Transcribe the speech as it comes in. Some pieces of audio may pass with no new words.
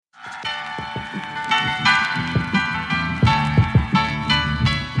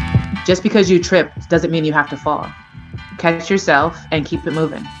Just because you trip doesn't mean you have to fall. Catch yourself and keep it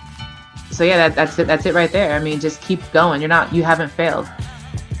moving. So yeah, that's it. That's it right there. I mean, just keep going. You haven't failed.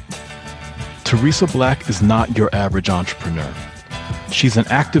 Thereasa Black is not your average entrepreneur. She's an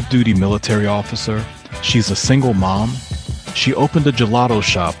active duty military officer. She's a single mom. She opened a gelato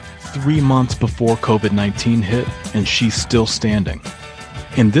shop 3 months before COVID-19 hit, and she's still standing.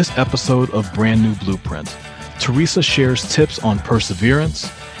 In this episode of Brand New Blueprint, Thereasa shares tips on perseverance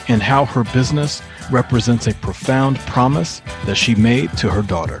and how her business represents a profound promise that she made to her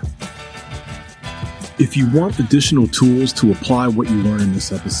daughter. If you want additional tools to apply what you learn in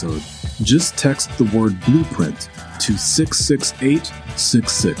this episode, just text the word blueprint to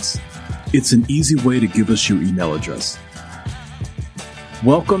 66866. It's an easy way to give us your email address.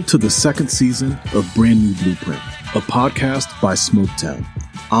 Welcome to the second season of Brand New Blueprint, a podcast by Smoketown.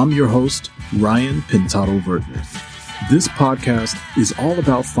 I'm your host, Ryan Pintado-Vertner. This podcast is all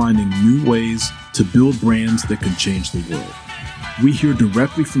about finding new ways to build brands that can change the world. We hear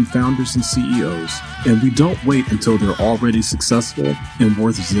directly from founders and CEOs, and we don't wait until they're already successful and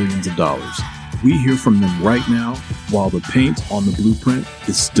worth zillions of dollars. We hear from them right now while the paint on the blueprint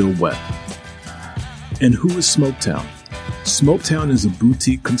is still wet. And who is Smoketown? Smoketown is a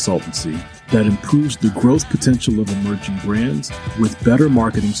boutique consultancy that improves the growth potential of emerging brands with better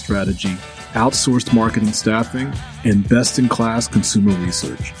marketing strategy, outsourced marketing staffing, and best-in-class consumer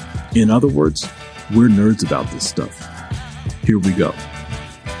research. In other words, we're nerds about this stuff. Here we go.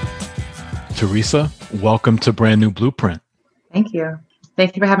 Thereasa, welcome to Brand New Blueprint. Thank you.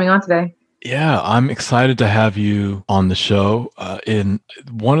 Thank you for having me on today. Yeah, I'm excited to have you on the show. And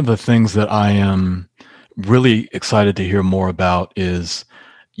one of the things that I am really excited to hear more about is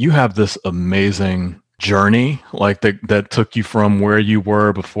you have this amazing journey, like that took you from where you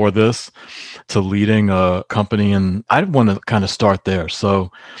were before this to leading a company. And I want to kind of start there.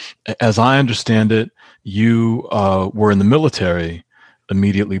 So as I understand it, you were in the military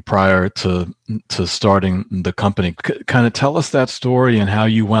immediately prior to starting the company. Kind of tell us that story and how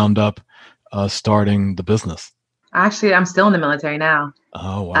you wound up starting the business. Actually, I'm still in the military now.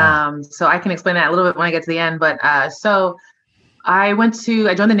 Oh, wow. So I can explain that a little bit when I get to the end. But so I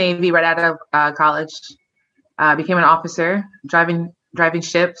joined the Navy right out of college, became an officer, driving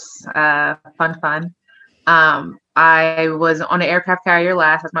ships, fun. I was on an aircraft carrier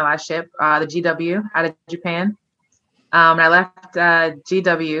that's my last ship, the GW out of Japan. And I left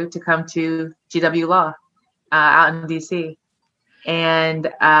GW to come to GW Law out in DC.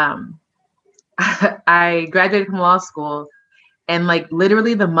 And I graduated from law school. And like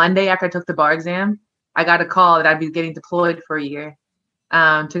literally the Monday after I took the bar exam, I got a call that I'd be getting deployed for a year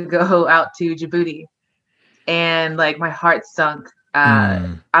to go out to Djibouti. And like my heart sunk.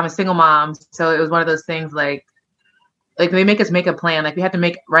 I'm a single mom. So it was one of those things like they make us make a plan. Like we had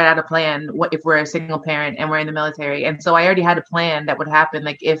to write out a plan if we're a single parent and we're in the military. And so I already had a plan that would happen.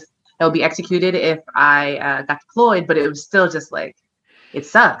 Like if that would be executed if I got deployed, but it was still just like, it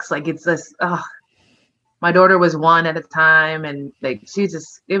sucks. Like it's just, my daughter was 1 at the time. And like,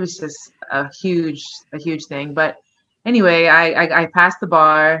 it was just a huge thing. But anyway, I passed the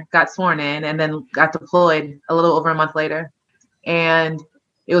bar, got sworn in, and then got deployed a little over a month later. And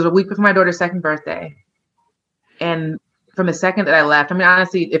it was a week before my daughter's second birthday. And from the second that I left, I mean,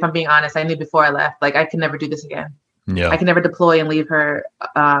 honestly, if I'm being honest, I knew before I left, like I could never do this again. Yeah. I can never deploy and leave her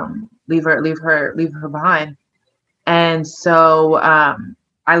behind. And so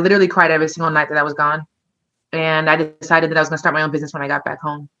I literally cried every single night that I was gone. And I decided that I was going to start my own business when I got back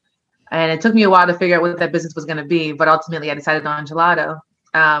home. And it took me a while to figure out what that business was going to be. But ultimately, I decided on gelato.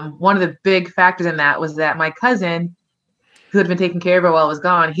 One of the big factors in that was that my cousin, who had been taking care of her while I was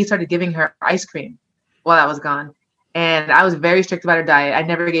gone, he started giving her ice cream while I was gone. And I was very strict about her diet. I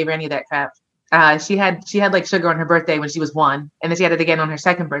never gave her any of that crap. She had like sugar on her birthday when she was 1. And then she had it again on her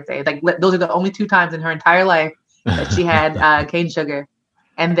second birthday. Like those are the only 2 times in her entire life that she had cane sugar.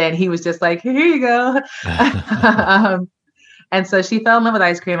 And then he was just like, here you go. And so she fell in love with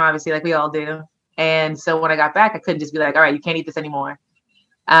ice cream, obviously, like we all do. And so when I got back, I couldn't just be like, all right, you can't eat this anymore.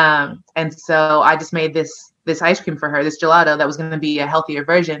 And so I just made this ice cream for her, this gelato that was going to be a healthier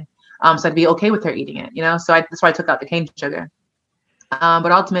version. So I'd be okay with her eating it, you know? So that's why I took out the cane sugar.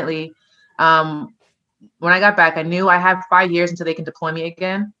 But ultimately, when I got back, I knew I have 5 years until they can deploy me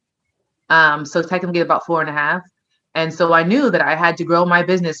again. So technically about 4.5. And so I knew that I had to grow my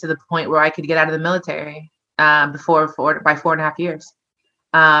business to the point where I could get out of the military by 4.5 years.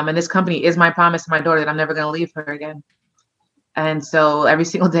 And this company is my promise to my daughter that I'm never going to leave her again. And so every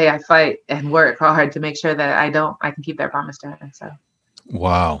single day I fight and work hard to make sure that I can keep that promise to her. So.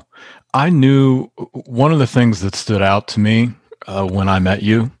 Wow. I knew one of the things that stood out to me when I met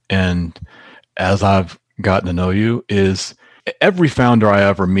you and as I've gotten to know you is every founder I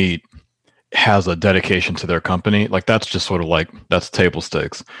ever meet has a dedication to their company. Like that's just sort of like that's table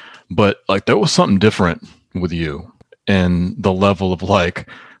stakes. But like there was something different with you and the level of like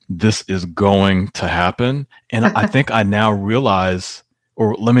this is going to happen. And I think I now realize,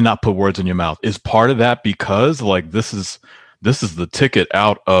 or let me not put words in your mouth, is part of that because like this is the ticket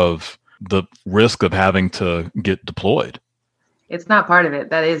out of the risk of having to get deployed. It's not part of it.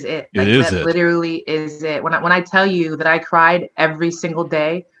 That is it. Like, it is that it. Literally is it. When I tell you that I cried every single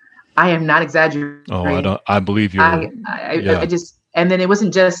day, I am not exaggerating. Oh, I believe you. I just, and then I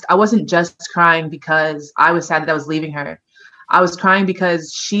wasn't just crying because I was sad that I was leaving her. I was crying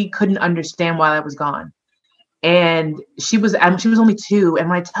because she couldn't understand why I was gone. And she was only 2. And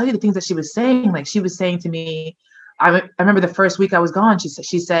when I tell you the things that she was saying, like she was saying to me, I remember the first week I was gone,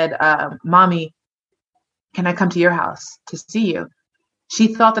 she said, Mommy, can I come to your house to see you?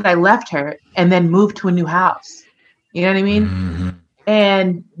 She thought that I left her and then moved to a new house. You know what I mean? Mm-hmm.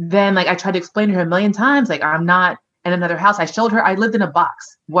 And then like I tried to explain to her a million times, like I'm not in another house. I showed her I lived in a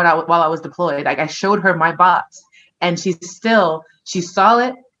box while I was deployed. Like I showed her my box and she saw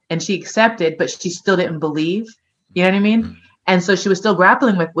it and she accepted, but she still didn't believe. You know what I mean? Mm-hmm. And so she was still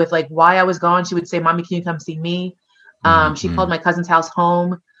grappling with like why I was gone. She would say, Mommy, can you come see me? She called my cousin's house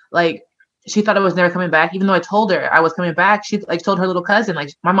home. Like she thought I was never coming back, even though I told her I was coming back. She like told her little cousin,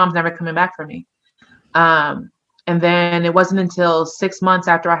 like my mom's never coming back for me. And then it wasn't until 6 months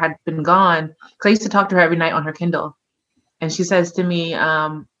after I had been gone, because I used to talk to her every night on her Kindle. And she says to me,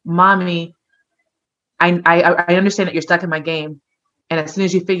 Mommy, I understand that you're stuck in my game. And as soon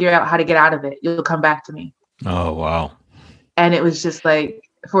as you figure out how to get out of it, you'll come back to me. Oh, wow. And it was just like,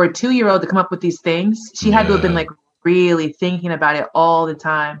 for a 2-year-old to come up with these things, she had to have been like really thinking about it all the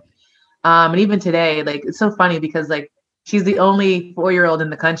time. And even today, like, it's so funny because like, she's the only 4-year-old in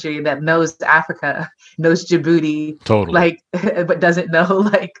the country that knows Africa, knows Djibouti, totally, like, but doesn't know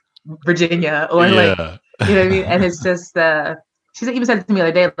like Virginia or like, you know what I mean? And it's just, she even said to me the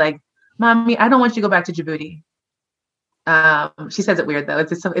other day, like, Mommy, I don't want you to go back to Djibouti. She says it weird though.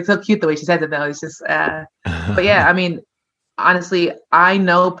 It's so cute the way she says it though. It's just, but yeah, I mean, honestly, I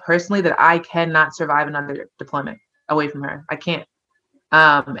know personally that I cannot survive another deployment away from her. I can't.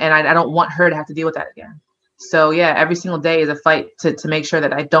 And I don't want her to have to deal with that again. So yeah, every single day is a fight to make sure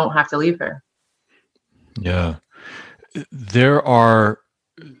that I don't have to leave her. Yeah. There are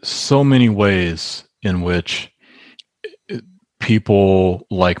so many ways in which people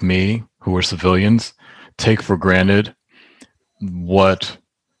like me who are civilians take for granted what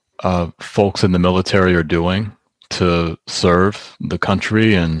folks in the military are doing to serve the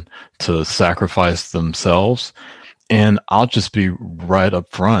country and to sacrifice themselves. And I'll just be right up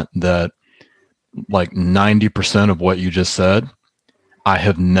front that like 90% of what you just said, I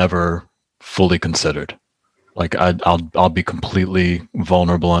have never fully considered. Like I'll be completely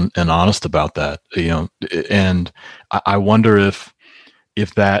vulnerable and honest about that, you know. And I wonder if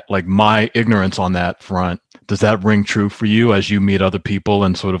that, like my ignorance on that front, does that ring true for you as you meet other people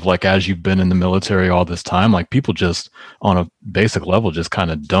and sort of like as you've been in the military all this time, like people just on a basic level just kind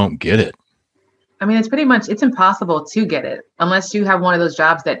of don't get it. I mean, it's impossible to get it unless you have one of those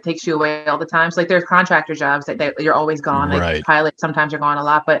jobs that takes you away all the time. So like there's contractor jobs that you're always gone. Like right. Pilots, sometimes you're gone a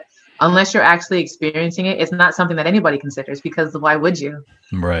lot, but unless you're actually experiencing it, it's not something that anybody considers because why would you?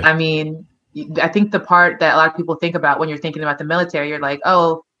 Right. I mean, I think the part that a lot of people think about when you're thinking about the military, you're like,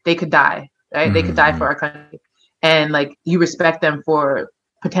 oh, they could die, right? Mm-hmm. They could die for our country. And like, you respect them for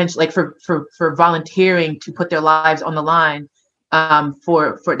potential, like for volunteering to put their lives on the line.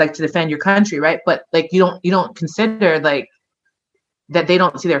 For like to defend your country, right? But like you don't consider like that they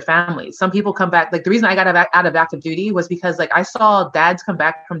don't see their families. Some people come back. Like the reason I got out of active duty was because like I saw dads come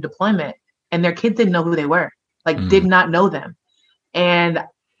back from deployment and their kids didn't know who they were, like did not know them, and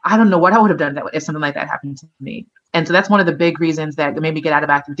I don't know what I would have done if something like that happened to me. And so that's one of the big reasons that made me get out of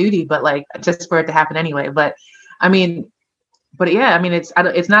active duty. But like just for it to happen anyway. But I mean, yeah, I mean it's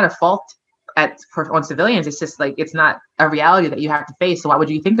not a fault on civilians. It's just like it's not a reality that you have to face. So why would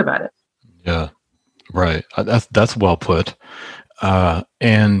you think about it? Yeah, right. That's well put.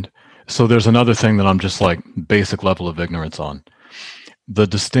 And so there's another thing that I'm just like basic level of ignorance on. The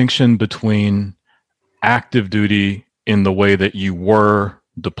distinction between active duty in the way that you were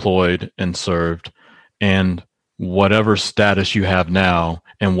deployed and served and whatever status you have now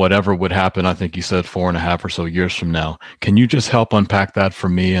and whatever would happen, I think you said 4.5 or so years from now. Can you just help unpack that for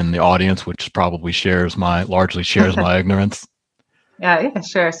me and the audience, which probably largely shares my ignorance? Yeah,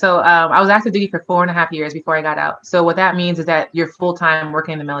 sure. So I was active duty for 4.5 years before I got out. So what that means is that you're full time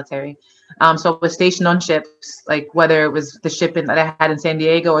working in the military. So I was stationed on ships, like whether it was the ship that I had in San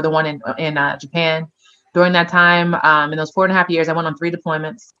Diego or the one in Japan. During that time, in those 4.5 years, I went on 3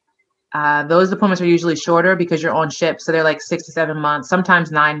 deployments. Those deployments are usually shorter because you're on ships, so they're like 6 to 7 months,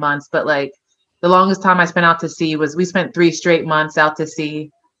 sometimes 9 months. But like the longest time I spent out to sea was we spent 3 straight months out to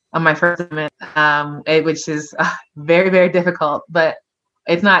sea on my first deployment, which is very, very difficult. But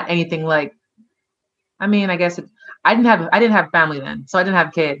it's not anything like. I mean, I guess I didn't have family then, so I didn't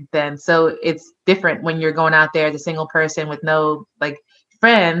have kids then. So it's different when you're going out there as a single person with no like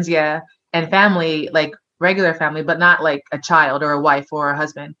friends, yeah, and family, like regular family, but not like a child or a wife or a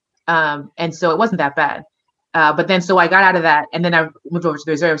husband. And so it wasn't that bad. But then so I got out of that, and then I moved over to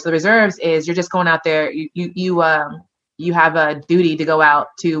the reserves. So the reserves is you're just going out there. You have a duty to go out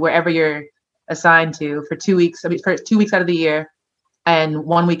to wherever you're assigned to for 2 weeks. I mean, for 2 weeks out of the year, and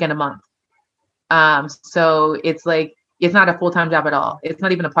 1 weekend a month. So it's like it's not a full-time job at all. It's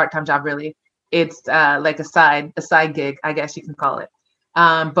not even a part-time job really. It's like a side gig, I guess you can call it.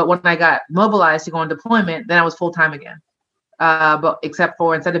 But when I got mobilized to go on deployment, then I was full-time again. But except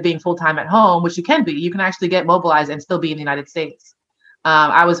for instead of being full-time at home, which you can be, you can actually get mobilized and still be in the United States.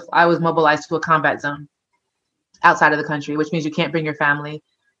 I was mobilized to a combat zone outside of the country, which means you can't bring your family,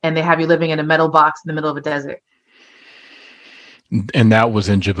 and they have you living in a metal box in the middle of a desert. And that was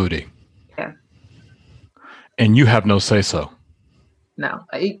in Djibouti. Yeah. And you have no say so. No.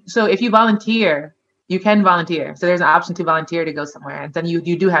 So if you volunteer, you can volunteer. So there's an option to volunteer to go somewhere, and then you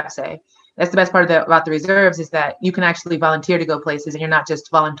do have say. That's the best part about the reserves is that you can actually volunteer to go places, and you're not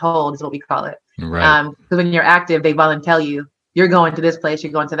just voluntold, is what we call it. Right. Because when you're active, they volunteer you. You're going to this place,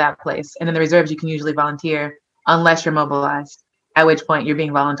 you're going to that place. And in the reserves, you can usually volunteer unless you're mobilized, at which point you're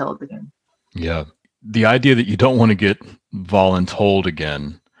being voluntold again. Yeah. The idea that you don't want to get voluntold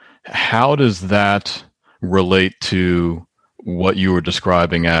again, how does that relate to what you were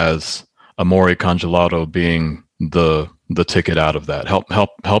describing as Amore Congelato being the ticket out of that?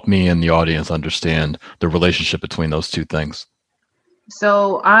 Help me and the audience understand the relationship between those two things.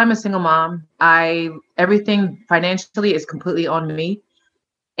 So I'm a single mom. Everything financially is completely on me,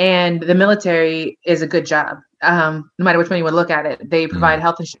 and the military is a good job. No matter which way you would look at it, they provide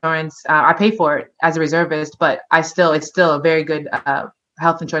health insurance. I pay for it as a reservist, but it's still a very good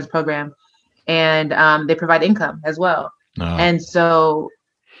health insurance program, and they provide income as well. And so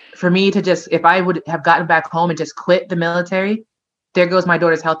for me to if I would have gotten back home and just quit the military, there goes my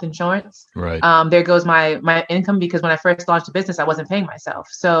daughter's health insurance. Right. There goes my income, because when I first launched the business, I wasn't paying myself.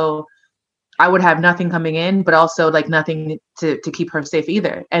 So I would have nothing coming in, but also like nothing to keep her safe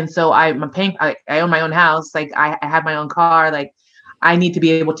either. And so I'm paying, I own my own house. Like I have my own car. Like I need to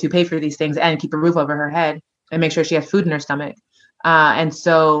be able to pay for these things and keep a roof over her head and make sure she has food in her stomach. And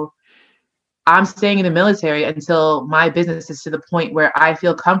so I'm staying in the military until my business is to the point where I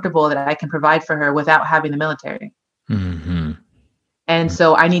feel comfortable that I can provide for her without having the military. Mm-hmm. And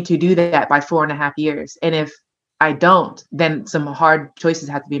so I need to do that by 4.5 years. And if I don't, then some hard choices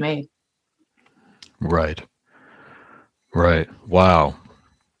have to be made. Right. Wow.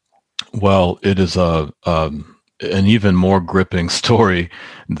 Well, it is an even more gripping story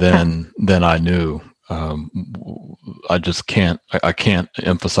than I knew. I just can't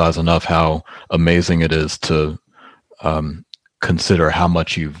emphasize enough how amazing it is to consider how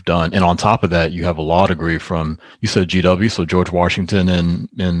much you've done. And on top of that, you have a law degree from, you said GW, so George Washington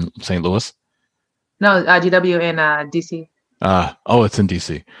in St. Louis? No, GW in DC. It's in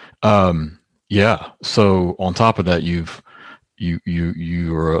DC. Yeah. So on top of that, you're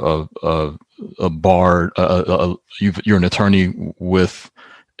a bar, you're an attorney with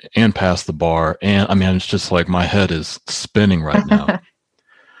and passed the bar. And I mean, it's just like my head is spinning right now.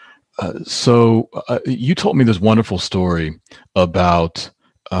 So you told me this wonderful story about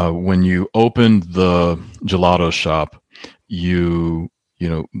when you opened the gelato shop, the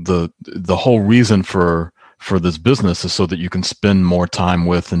whole reason for this business is so that you can spend more time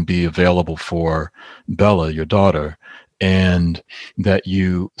with and be available for Bella, your daughter, and that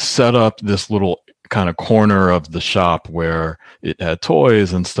you set up this little kind of corner of the shop where it had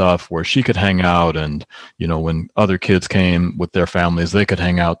toys and stuff where she could hang out. And, when other kids came with their families, they could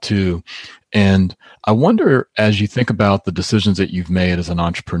hang out too. And I wonder, as you think about the decisions that you've made as an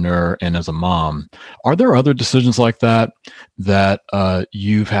entrepreneur and as a mom, are there other decisions like that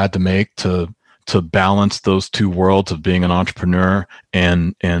you've had to make to balance those two worlds of being an entrepreneur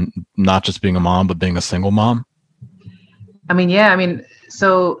and not just being a mom, but being a single mom?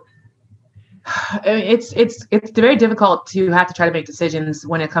 So it's very difficult to have to try to make decisions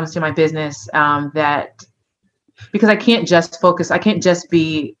when it comes to my business that because I can't just focus. I can't just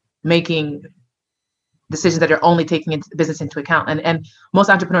be making decisions that are only taking business into account. And most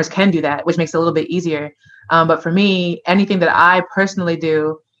entrepreneurs can do that, which makes it a little bit easier. But for me, anything that I personally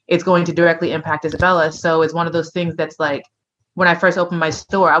do, it's going to directly impact Isabella. So it's one of those things that's like, when I first opened my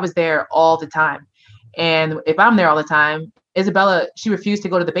store, I was there all the time. And if I'm there all the time, Isabella, she refused to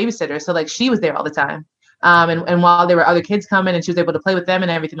go to the babysitter. So like she was there all the time. And while there were other kids coming and she was able to play with them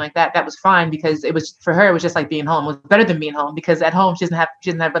and everything like that, that was fine, because it was, for her, it was just like being home. It was better than being home, because at home she doesn't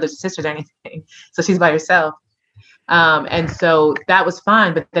have brothers and sisters or anything. So she's by herself. And so that was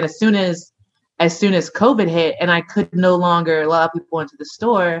fine. But then as soon as COVID hit and I could no longer allow people into the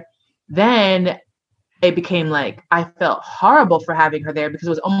store, then it became like I felt horrible for having her there, because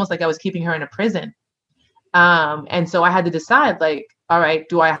it was almost like I was keeping her in a prison. And so I had to decide, like, all right,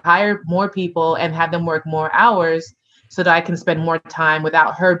 do I hire more people and have them work more hours so that I can spend more time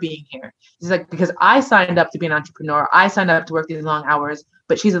without her being here? It's like, because I signed up to be an entrepreneur, I signed up to work these long hours,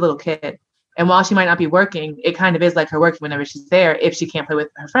 but she's a little kid. And while she might not be working, it kind of is like her working whenever she's there, if she can't play with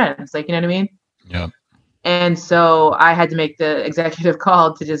her friends. Like, you know what I mean? Yeah. And so I had to make the executive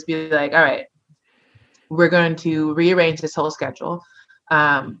call to just be like, all right, we're going to rearrange this whole schedule.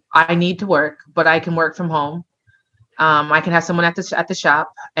 I need to work, but I can work from home. I can have someone at the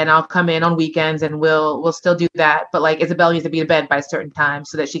shop, and I'll come in on weekends, and we'll still do that. But like, Isabella needs to be in bed by a certain time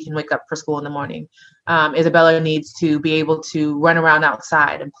so that she can wake up for school in the morning. Isabella needs to be able to run around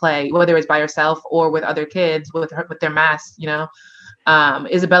outside and play, whether it's by herself or with other kids with their masks. You know,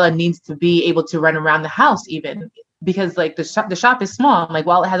 Isabella needs to be able to run around the house, even, because like the shop is small. Like,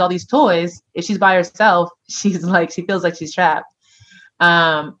 while it has all these toys, if she's by herself, she feels like she's trapped.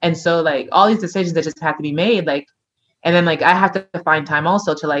 And so like all these decisions that just have to be made, like. And then like I have to find time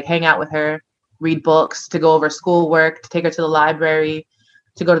also to like hang out with her, read books, to go over schoolwork, to take her to the library,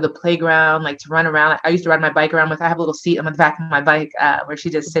 to go to the playground, like to run around. I used to ride my bike around with. I have a little seat on the back of my bike where she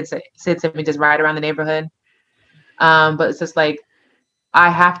just sits and we just ride around the neighborhood. But it's just like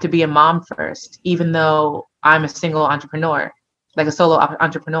I have to be a mom first, even though I'm a single entrepreneur, like a solo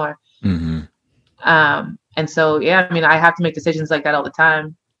entrepreneur. Mm-hmm. And so yeah, I mean, I have to make decisions like that all the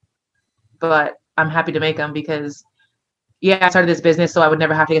time, but I'm happy to make them because. Yeah, I started this business so I would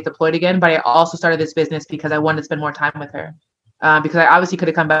never have to get deployed again. But I also started this business because I wanted to spend more time with her. Because I obviously could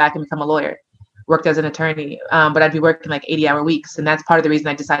have come back and become a lawyer, worked as an attorney, but I'd be working like 80-hour weeks. And that's part of the reason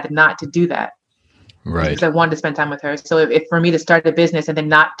I decided not to do that. Right. Because I wanted to spend time with her. So if for me to start a business and then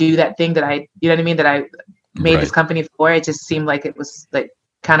not do that thing that I, you know what I mean, that I made this company for, it just seemed like it was like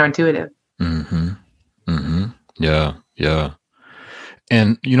counterintuitive. Mm-hmm. Mm-hmm. Yeah. Yeah.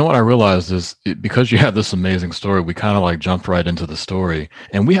 And you know what I realized is because you have this amazing story, we kind of like jumped right into the story,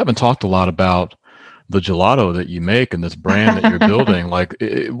 and we haven't talked a lot about the gelato that you make and this brand that you're building. Like,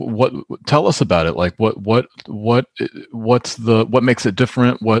 what? Tell us about it. Like, what makes it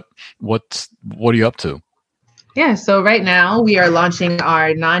different? What are you up to? Yeah. So right now we are launching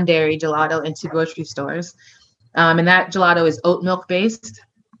our non-dairy gelato into grocery stores, and that gelato is oat milk based.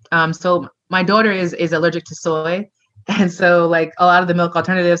 So my daughter is allergic to soy. And so like a lot of the milk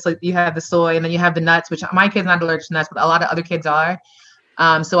alternatives, like you have the soy and then you have the nuts, which my kid's not allergic to nuts, but a lot of other kids are.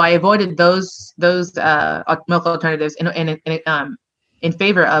 So I avoided those milk alternatives in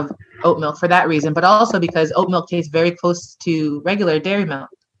favor of oat milk for that reason, but also because oat milk tastes very close to regular dairy milk.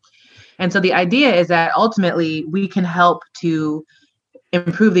 And so the idea is that ultimately we can help to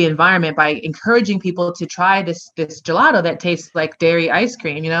improve the environment by encouraging people to try this gelato that tastes like dairy ice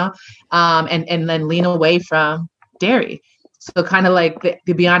cream, you know, and then lean away from dairy. So kind of like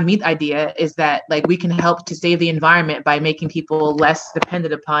the Beyond Meat idea is that like we can help to save the environment by making people less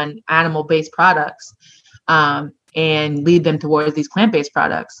dependent upon animal-based products and lead them towards these plant-based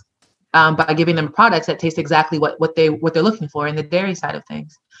products by giving them products that taste exactly what they're looking for in the dairy side of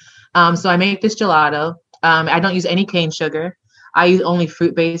things. So I make this gelato. I don't use any cane sugar. I use only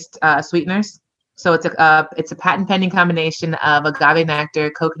fruit-based sweeteners. So it's a patent pending combination of agave nectar,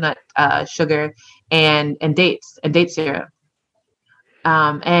 coconut sugar, and date syrup.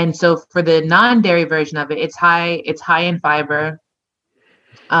 And so for the non-dairy version of it, it's high in fiber,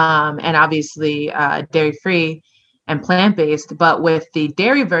 and obviously dairy free and plant-based. But with the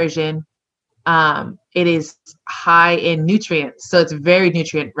dairy version, it is high in nutrients. So it's very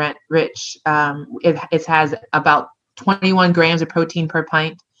nutrient rich. It has about 21 grams of protein per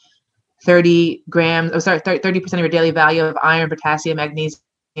pint, 30%, of your daily value of iron, potassium,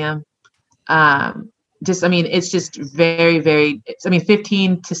 magnesium. It's just very, very,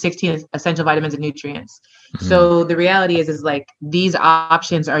 15 to 16 essential vitamins and nutrients. Mm-hmm. So the reality is like these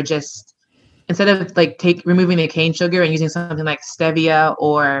options are just instead of like removing the cane sugar and using something like stevia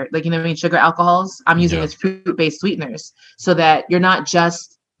or like, you know what I mean, sugar alcohols, I'm using Yeah. this fruit-based sweeteners so that you're not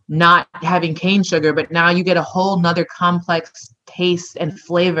just not having cane sugar, but now you get a whole nother complex taste and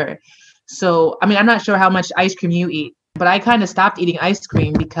flavor. So, I mean, I'm not sure how much ice cream you eat, but I kind of stopped eating ice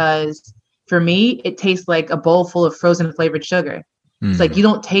cream because for me, it tastes like a bowl full of frozen flavored sugar. It's like you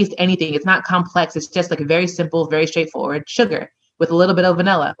don't taste anything. It's not complex. It's just like a very simple, very straightforward sugar with a little bit of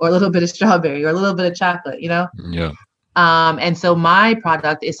vanilla or a little bit of strawberry or a little bit of chocolate, you know? Yeah. And so my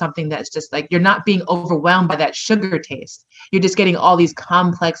product is something that's just like, you're not being overwhelmed by that sugar taste. You're just getting all these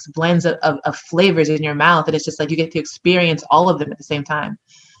complex blends of flavors in your mouth. And it's just like, you get to experience all of them at the same time.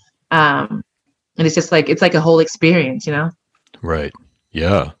 And it's just like, it's like a whole experience, you know? Right.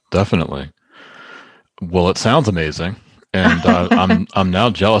 Yeah, definitely. Well, it sounds amazing. And I'm now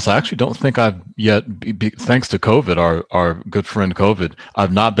jealous. I actually don't think I've yet, thanks to COVID, our good friend COVID,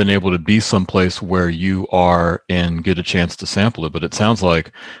 I've not been able to be someplace where you are and get a chance to sample it. But it sounds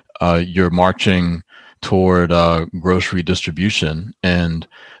like you're marching toward grocery distribution, and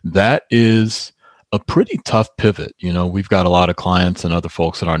that is a pretty tough pivot. You know, we've got a lot of clients and other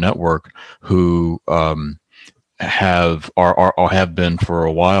folks in our network who have been for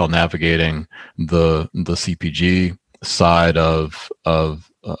a while navigating the CPG side of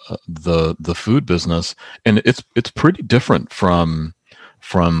the food business, and it's pretty different from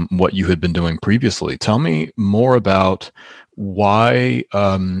what you had been doing previously. Tell me more about why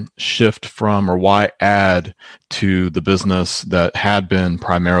shift from, or why add to the business that had been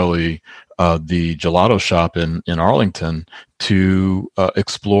primarily the gelato shop in Arlington to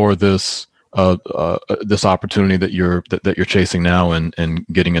explore this this opportunity that you're chasing now and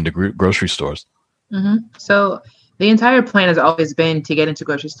getting into grocery stores. Mm-hmm. So the entire plan has always been to get into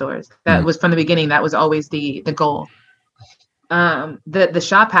grocery stores. That was from the beginning. That was always the goal. The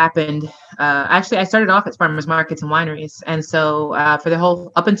shop happened. Actually, I started off at farmers markets and wineries, and so for the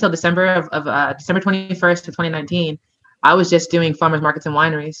whole up until December of December 21st of 2019, I was just doing farmers markets and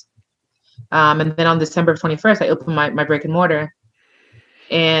wineries. And then on December of 21st, I opened my brick and mortar.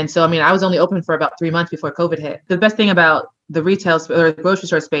 And so, I mean, I was only open for about 3 months before COVID hit. The best thing about the retail or the grocery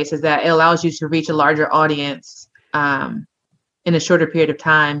store space is that it allows you to reach a larger audience in a shorter period of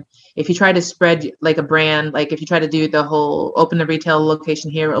time. If you try to spread like a brand, like if you try to do the whole open the retail location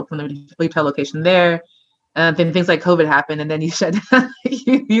here, open the retail location there, then things like COVID happen, and then you shut down,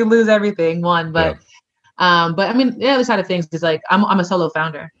 you lose everything. But I mean, the other side of things is like I'm a solo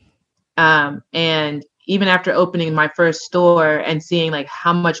founder, and even after opening my first store and seeing like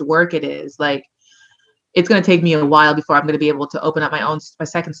how much work it is, like it's going to take me a while before I'm going to be able to open up my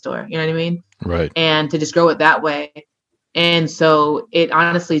second store. You know what I mean? Right. And to just grow it that way. And so it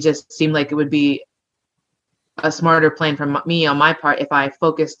honestly just seemed like it would be a smarter plan for me on my part if I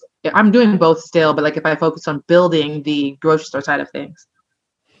focused. I'm doing both still, but like if I focus on building the grocery store side of things.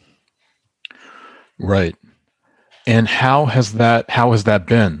 Right. And how has that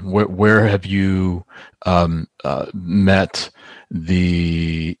been? Where have you met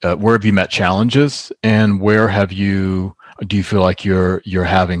where have you met challenges, and where do you feel like you're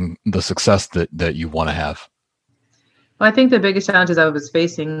having the success that you want to have? Well, I think the biggest challenges I was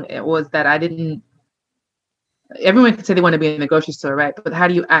facing was that everyone could say they want to be in the grocery store, right? But how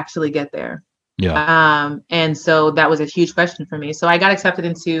do you actually get there? Yeah. And so that was a huge question for me. So I got accepted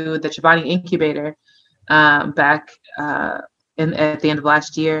into the Chobani incubator back at the end of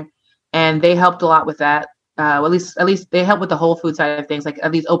last year, and they helped a lot with that. Well, at least they helped with the Whole Food side of things, like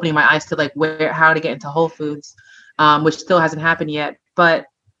at least opening my eyes to like how to get into Whole Foods, which still hasn't happened yet. But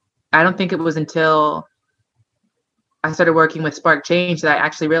I don't think it was until I started working with Spark Change that I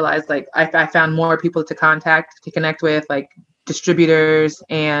actually realized like I found more people to connect with, like distributors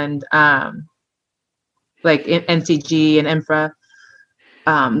and like NCG and Infra,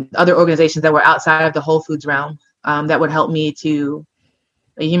 other organizations that were outside of the Whole Foods realm that would help me to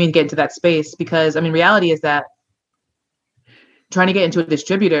get into that space. Because I mean, reality is that trying to get into a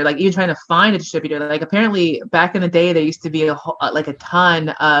distributor, like even trying to find a distributor, like apparently back in the day, there used to be a ton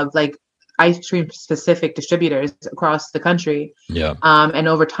of like ice cream specific distributors across the country. Yeah. And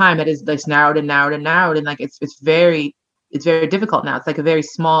over time that is like narrowed and narrowed and narrowed. And like, it's very difficult now. It's like a very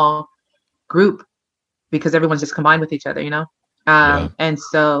small group because everyone's just combined with each other, you know? And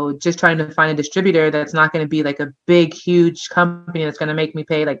so just trying to find a distributor that's not going to be like a big, huge company that's going to make me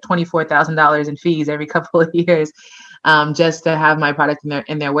pay like $24,000 in fees every couple of years, just to have my product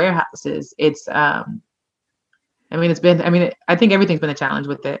in their warehouses. It's, I think everything's been a challenge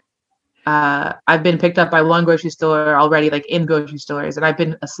with it. I've been picked up by one grocery store already, like in grocery stores, and I've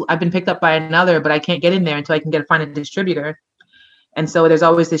been picked up by another, but I can't get in there until I can find a distributor. And so there's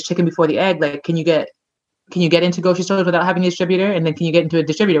always this chicken before the egg. Like, can you get into grocery stores without having a distributor? And then can you get into a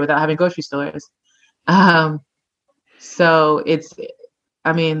distributor without having grocery stores? So it's,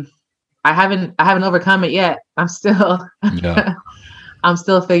 I mean, I haven't overcome it yet. I'm still, I'm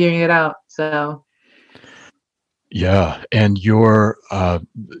still figuring it out. So. Yeah. And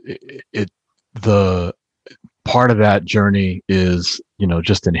the part of that journey is,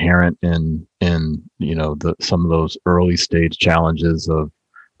 just inherent in, some of those early stage challenges of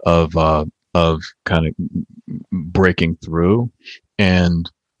kind of breaking through. And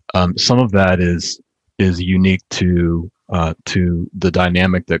some of that is unique to the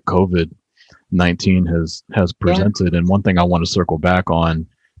dynamic that COVID-19 has presented. Yeah. And one thing I want to circle back on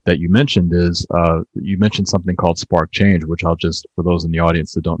that you mentioned is you mentioned something called Spark Change, which I'll just, for those in the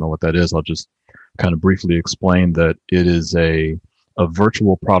audience that don't know what that is, I'll just kind of briefly explain that it is a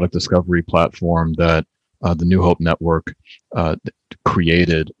virtual product discovery platform that the New Hope Network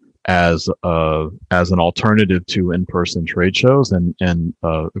created as an alternative to in-person trade shows, and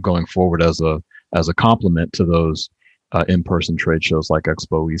going forward as a complement to those in-person trade shows like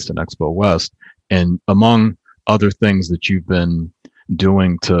Expo East and Expo West. And among other things that you've been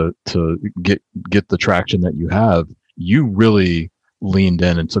doing to get the traction that you have, you really leaned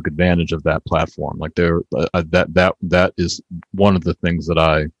in and took advantage of that platform. Like that is one of the things that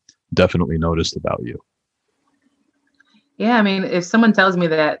I definitely noticed about you. Yeah, I mean, if someone tells me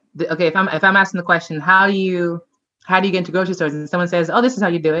that, okay, if I'm asking the question, how do you get into grocery stores, and someone says, "Oh, this is how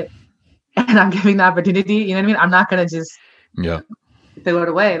you do it," and I'm giving the opportunity, you know what I mean? I'm not gonna just throw it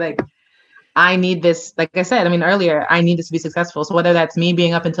away. Like, I need this. Like I said, I mean earlier, I need this to be successful. So whether that's me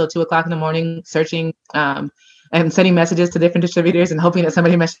being up until 2:00 in the morning searching and sending messages to different distributors and hoping that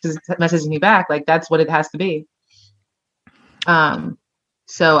somebody messages me back, like that's what it has to be.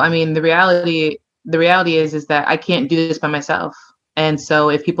 So I mean, the reality is that I can't do this by myself. And so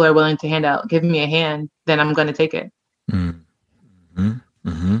if people are willing to give me a hand, then I'm going to take it. Mm-hmm.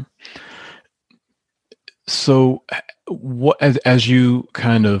 Mm-hmm. So as you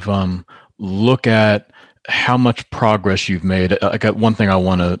kind of look at how much progress you've made, one thing I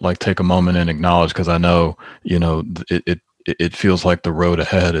want to take a moment and acknowledge, because I know, it feels like the road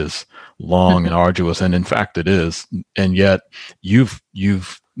ahead is long and arduous, and in fact it is. And yet you've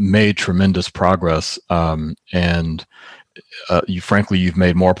made tremendous progress, and you've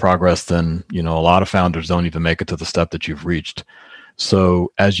made more progress than a lot of founders don't even make it to the step that you've reached.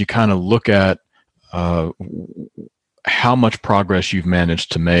 So as you kind of look at how much progress you've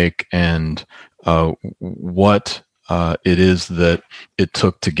managed to make, and what it is that it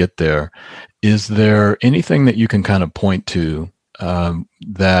took to get there, is there anything that you can kind of point to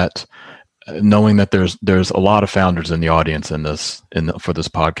that, knowing that there's a lot of founders in the audience for this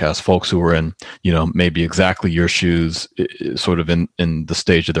podcast, folks who are in maybe exactly your shoes, sort of in the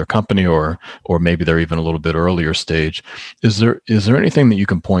stage of their company, or maybe they're even a little bit earlier stage. Is there anything that you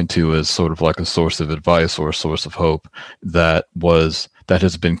can point to as sort of like a source of advice or a source of hope that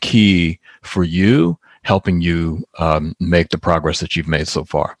has been key for you, helping you make the progress that you've made so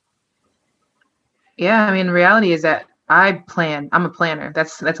far? Yeah, I mean, reality is that I plan. I'm a planner.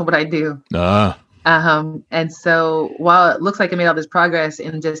 That's what I do. And so while it looks like I made all this progress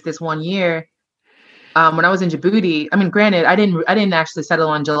in just this 1 year, when I was in Djibouti, I mean, granted, I didn't actually settle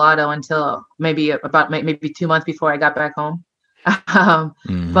on gelato until maybe 2 months before I got back home.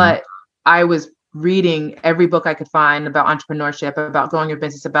 But I was reading every book I could find about entrepreneurship, about growing your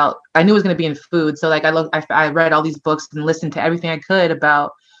business, I knew it was going to be in food. So I read all these books and listened to everything I could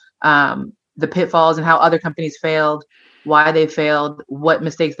about the pitfalls and how other companies failed, why they failed, what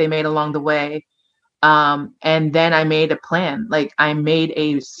mistakes they made along the way. And then I made a plan. Like, I made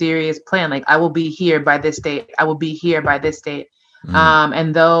a serious plan. Like, I will be here by this date. I will be here by this date.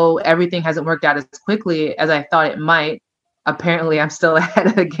 And though everything hasn't worked out as quickly as I thought it might, apparently I'm still ahead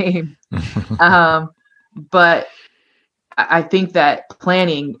of the game. But I think that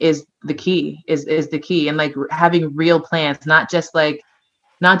planning is the key, is the key. And like having real plans, not just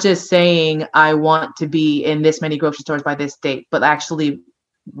saying I want to be in this many grocery stores by this date, but actually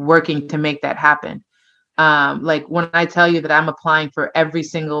working to make that happen. Like when I tell you that I'm applying for every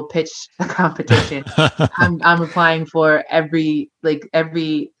single pitch competition, I'm applying for I'm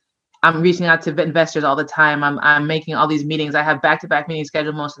reaching out to investors all the time. I'm making all these meetings. I have back-to-back meetings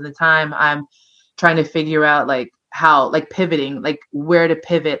scheduled most of the time. I'm trying to figure out how pivoting, where to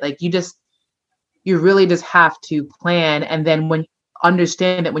pivot. You really just have to plan. And then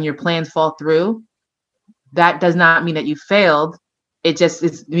understand that when your plans fall through, that does not mean that you failed. It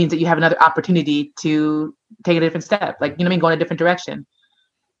means that you have another opportunity to take a different step, go in a different direction.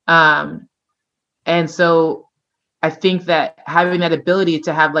 And so I think that having that ability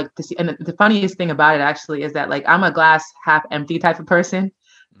to have like this, and the funniest thing about it actually is that like I'm a glass half empty type of person.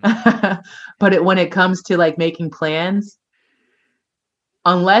 But when it comes to like making plans,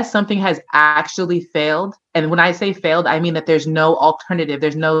 unless something has actually failed, and when I say failed, I mean that there's no alternative,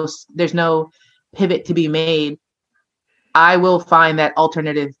 there's no pivot to be made, I will find that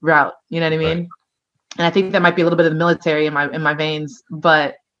alternative route. You know what I mean? Right. And I think that might be a little bit of the military in my veins,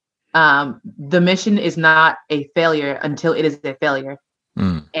 but the mission is not a failure until it is a failure.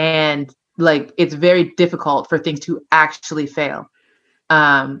 And like, it's very difficult for things to actually fail. You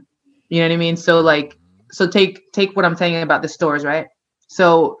know what I mean? So take what I'm saying about the stores, right?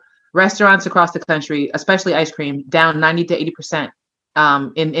 So restaurants across the country, especially ice cream, down 90 to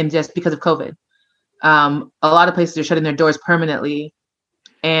 80% in just because of COVID. A lot of places are shutting their doors permanently.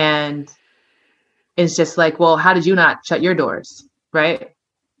 And it's just like, well, how did you not shut your doors? Right.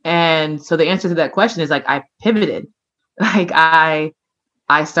 And so the answer to that question is like, I pivoted. Like I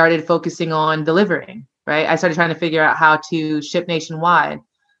started focusing on delivering, right? I started trying to figure out how to ship nationwide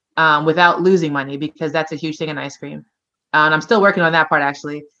without losing money, because that's a huge thing in ice cream. And I'm still working on that part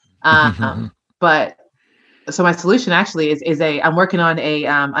actually. But so my solution actually is I'm working on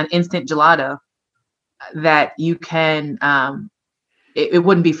an instant gelato that you can, it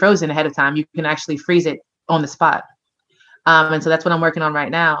wouldn't be frozen ahead of time. You can actually freeze it on the spot. And so that's what I'm working on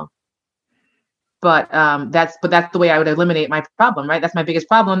right now. But that's the way I would eliminate my problem, right? That's my biggest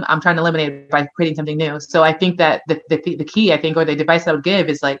problem. I'm trying to eliminate it by creating something new. So I think that the key, I think, or the advice I would give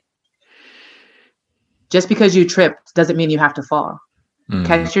is like, just because you tripped doesn't mean you have to fall.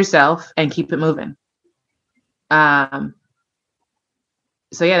 Catch yourself and keep it moving.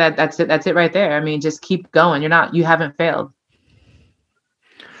 So yeah, that's it right there. I mean, just keep going. You haven't failed.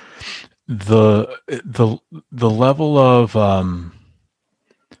 The level of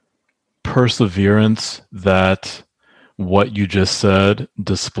perseverance that what you just said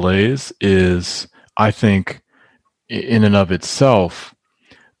displays is, I think, in and of itself,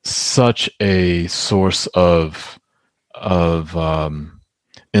 such a source of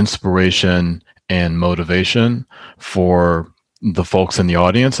inspiration and motivation for the folks in the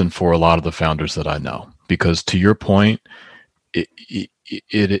audience and for a lot of the founders that I know. Because to your point, it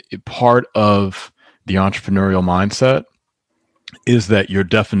part of the entrepreneurial mindset is that your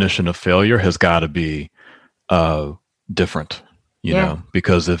definition of failure has got to be different, you know,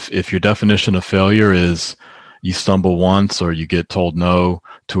 because if your definition of failure is you stumble once, or you get told no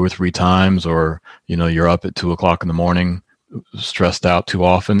 2 or 3 times, or, you know, you're up at 2:00 in the morning, stressed out too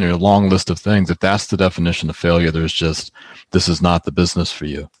often, there's a long list of things. If that's the definition of failure, this is not the business for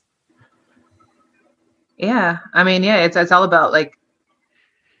you. Yeah. I mean, yeah, it's all about like,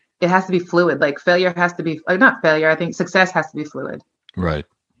 it has to be fluid. Like failure has to be, like, not failure. I think success has to be fluid. Right.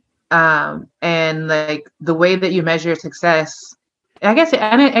 And like the way that you measure success, I guess,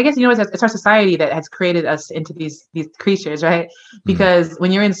 you know, it's our society that has created us into these creatures, right? Because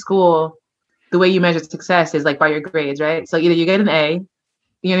when you're in school, the way you measure success is like by your grades, right? So either you get an A,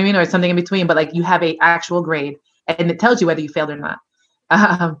 you know what I mean, or something in between, but like you have a actual grade, and it tells you whether you failed or not.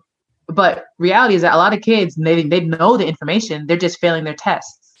 But reality is that a lot of kids, they know the information, they're just failing their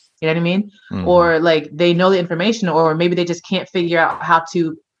tests. You know what I mean? Or like they know the information, or maybe they just can't figure out how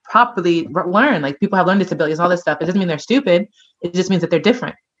to properly learn. Like people have learning disabilities, all this stuff. It doesn't mean they're stupid. It just means that they're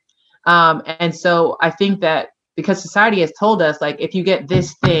different. And so I think that because society has told us, like, if you get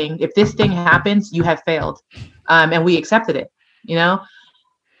this thing, if this thing happens, you have failed. And we accepted it, you know?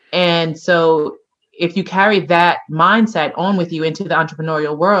 And so if you carry that mindset on with you into the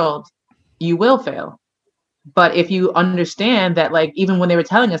entrepreneurial world, you will fail. But if you understand that, like, even when they were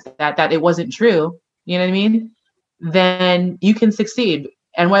telling us that it wasn't true, you know what I mean? Then you can succeed.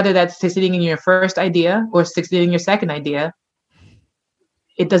 And whether that's succeeding in your first idea or succeeding in your second idea,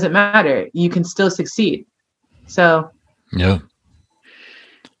 it doesn't matter. You can still succeed. So. Yeah,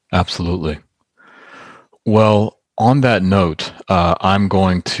 absolutely. Well, on that note, I'm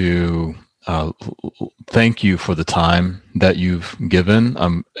going to thank you for the time that you've given.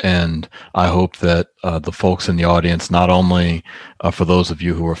 And I hope that the folks in the audience, not only for those of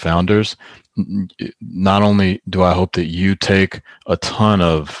you who are founders, not only do I hope that you take a ton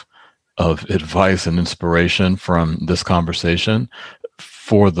of advice and inspiration from this conversation,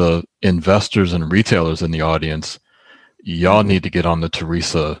 for the investors and retailers in the audience, y'all need to get on the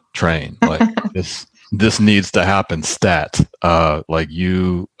Thereasa train. Like this needs to happen stat. Like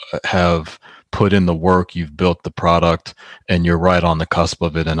you have put in the work, you've built the product, and you're right on the cusp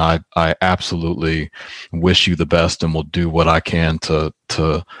of it. And I absolutely wish you the best, and will do what I can to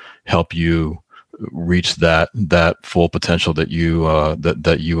help you reach that full potential that you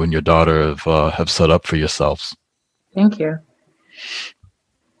that you and your daughter have set up for yourselves. Thank you.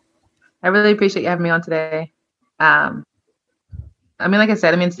 I really appreciate you having me on today. I mean, like I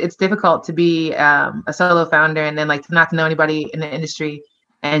said, I mean, it's difficult to be a solo founder and then like to not to know anybody in the industry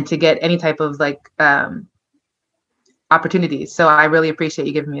and to get any type of like opportunities. So I really appreciate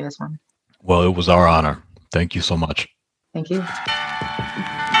you giving me this one. Well, it was our honor. Thank you so much. Thank you.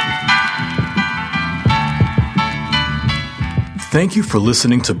 Thank you for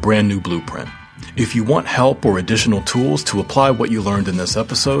listening to Brand New Blueprint. If you want help or additional tools to apply what you learned in this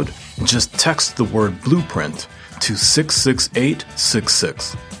episode, just text the word blueprint to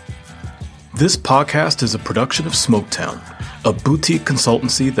 66866. This podcast is a production of Smoketown, a boutique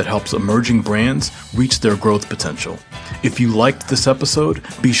consultancy that helps emerging brands reach their growth potential. If you liked this episode,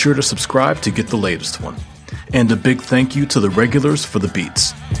 be sure to subscribe to get the latest one. And a big thank you to the regulars for the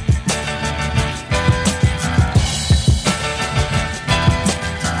beats.